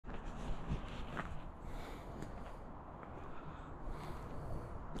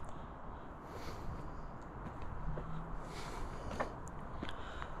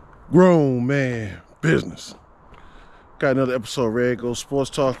Grown man business. Got another episode of Red Ghost Sports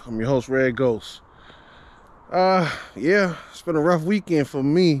Talk. I'm your host, Red Ghost. Yeah, it's been a rough weekend for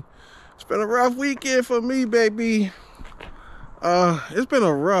me. It's been a rough weekend for me, baby. It's been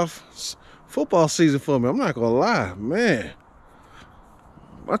a rough football season for me. I'm not gonna lie, man.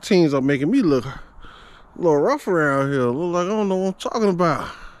 My teams are making me look a little rough around here. Look like I don't know what I'm talking about.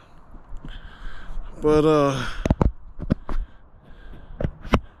 But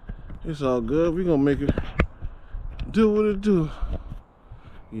it's all good. We gonna make it do what it do.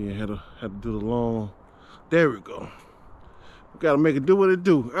 Yeah, had to do the long. There we go. We gotta make it do what it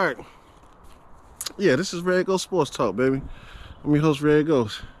do. All right. Yeah, this is Red Ghost Sports Talk, baby. I'm your host, Red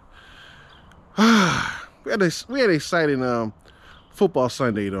Ghost. we had an exciting football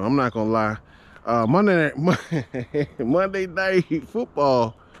Sunday though. I'm not gonna lie. Monday night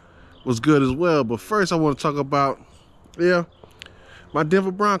football was good as well. But first, I want to talk about my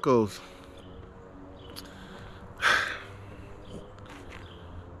Denver Broncos.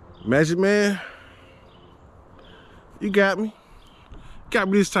 Magic Man, you got me. Got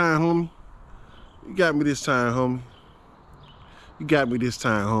me this time, homie. You got me this time, homie. You got me this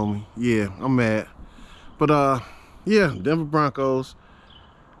time, homie. Yeah, I'm mad. But yeah, Denver Broncos.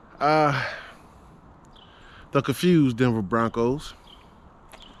 The confused Denver Broncos.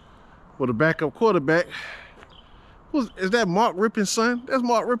 With a backup quarterback. Is that Mark Rippon's son? That's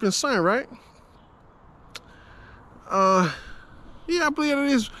Mark Rippon's son, right? Yeah, I believe it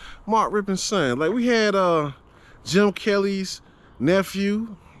is Mark Rippon's son. Like, we had Jim Kelly's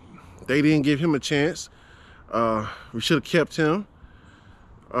nephew. They didn't give him a chance. We should have kept him.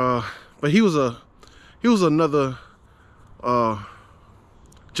 But he was another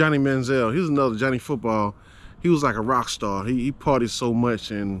Johnny Manziel. He was another Johnny Football. He was like a rock star. He partied so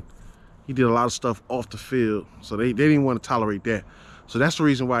much and he did a lot of stuff off the field. So they didn't want to tolerate that. So that's the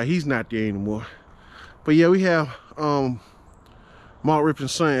reason why he's not there anymore. But yeah, we have Mark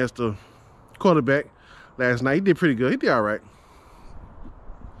Rippon's son as the quarterback last night. He did pretty good. He did all right.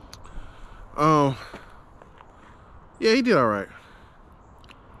 Yeah, he did all right.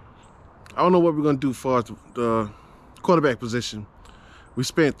 I don't know what we're gonna do as far as the quarterback position. We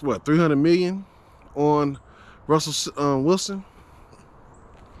spent what, $300 million on Russell Wilson.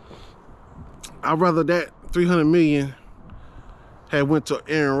 I'd rather that $300 million had went to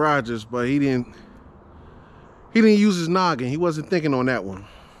Aaron Rodgers, but he didn't use his noggin. He wasn't thinking on that one.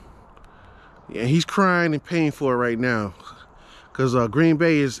 Yeah, he's crying and paying for it right now. Because Green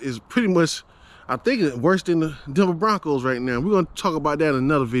Bay is pretty much, I think, worse than the Denver Broncos right now. We're going to talk about that in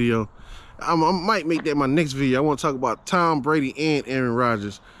another video. I might make that my next video. I want to talk about Tom Brady and Aaron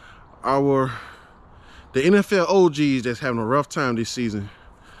Rodgers. The NFL OGs that's having a rough time this season.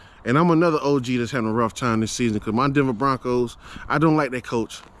 And I'm another OG that's having a rough time this season because my Denver Broncos, I don't like that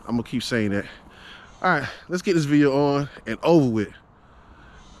coach. I'm going to keep saying that. All right, let's get this video on and over with.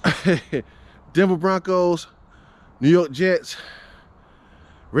 Denver Broncos, New York Jets,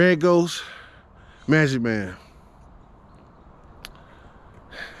 Red Ghost, Magic Man.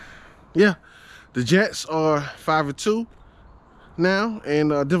 Yeah, the Jets are 5-2 now, and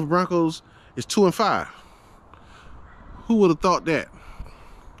Denver Broncos is 2-5. Who would have thought that?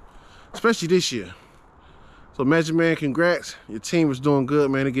 Especially this year. So Magic Man, congrats. Your team is doing good,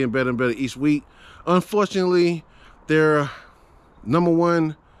 man. They're getting better and better each week. Unfortunately, their number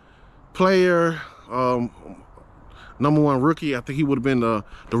one player, number one rookie, I think he would have been the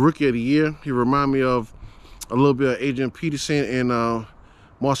rookie of the year. He reminded me of a little bit of Adrian Peterson and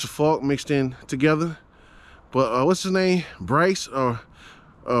Marshall Faulk mixed in together. But what's his name? Breece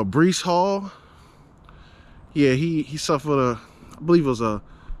Hall. Yeah, he suffered I believe it was a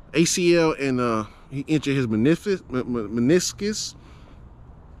ACL, and he injured his meniscus.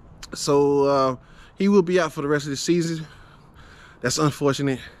 So he will be out for the rest of the season. That's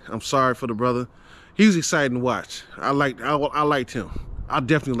unfortunate. I'm sorry for the brother. He was exciting to watch. I liked him. I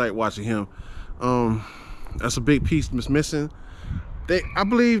definitely like watching him. That's a big piece missing. I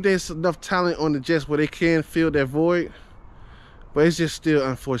believe there's enough talent on the Jets where they can fill that void. But it's just still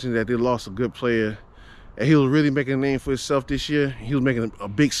unfortunate that they lost a good player. And he was really making a name for himself this year. He was making a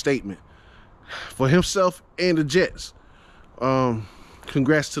big statement for himself and the Jets.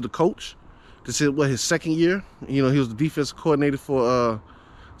 Congrats to the coach. This is his second year. You know, he was the defensive coordinator for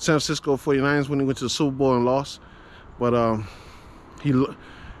San Francisco 49ers when he went to the Super Bowl and lost. But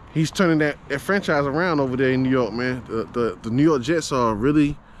he's turning that franchise around over there in New York, man. The New York Jets are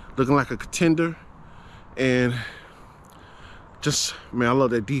really looking like a contender. And just, man, I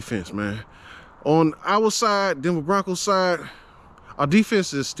love that defense, man. On our side, Denver Broncos side, our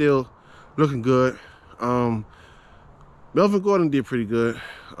defense is still looking good. Melvin Gordon did pretty good.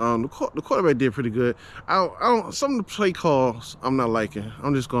 The quarterback did pretty good. I don't. Some of the play calls I'm not liking.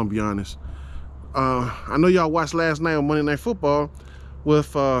 I'm just gonna be honest. I know y'all watched last night on Monday Night Football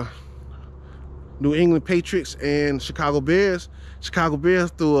with New England Patriots and Chicago Bears. Chicago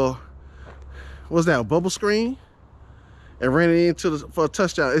Bears threw a bubble screen and ran it into for a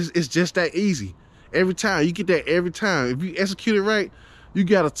touchdown. It's just that easy. Every time you get that, every time if you execute it right, you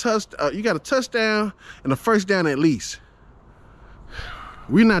got a touchdown and a first down at least.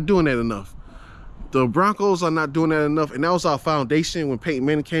 We're not doing that enough. The Broncos are not doing that enough, and that was our foundation when Peyton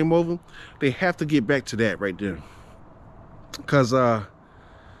Manning came over. They have to get back to that right there, because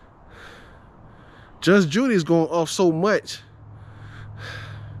Judge Judy is going off so much.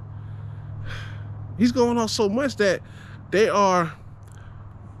 He's going off so much that they are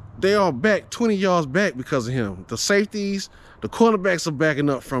back 20 yards back because of him. The safeties, the cornerbacks are backing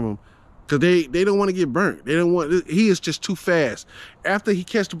up from him because they don't want to get burnt. They don't want. He is just too fast. After he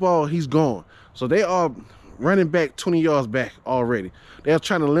catch the ball, he's gone. So they are running back 20 yards back already. They are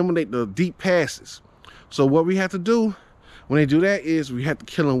trying to eliminate the deep passes. So what we have to do when they do that is we have to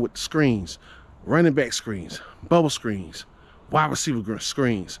kill them with the screens, running back screens, bubble screens, wide receiver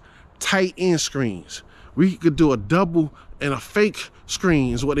screens, tight end screens. We could do a double and a fake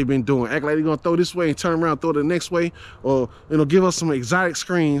screen is what they've been doing. Act like they're gonna throw this way and turn around, throw the next way, or give us some exotic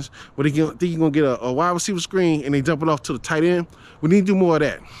screens where they think you're gonna get a wide receiver screen and they dump it off to the tight end. We need to do more of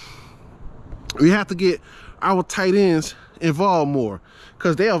that. We have to get our tight ends involved more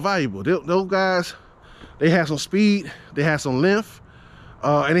because they are valuable. Those guys, they have some speed, they have some length,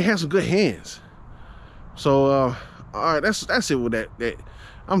 and they have some good hands. So, all right, that's it with that.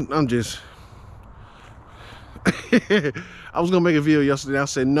 I'm just. I was gonna make a video yesterday. I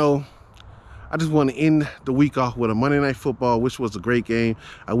said no. I just want to end the week off with a Monday Night Football, which was a great game.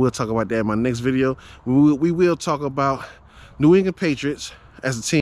 I will talk about that in my next video. We will talk about New England Patriots as a team.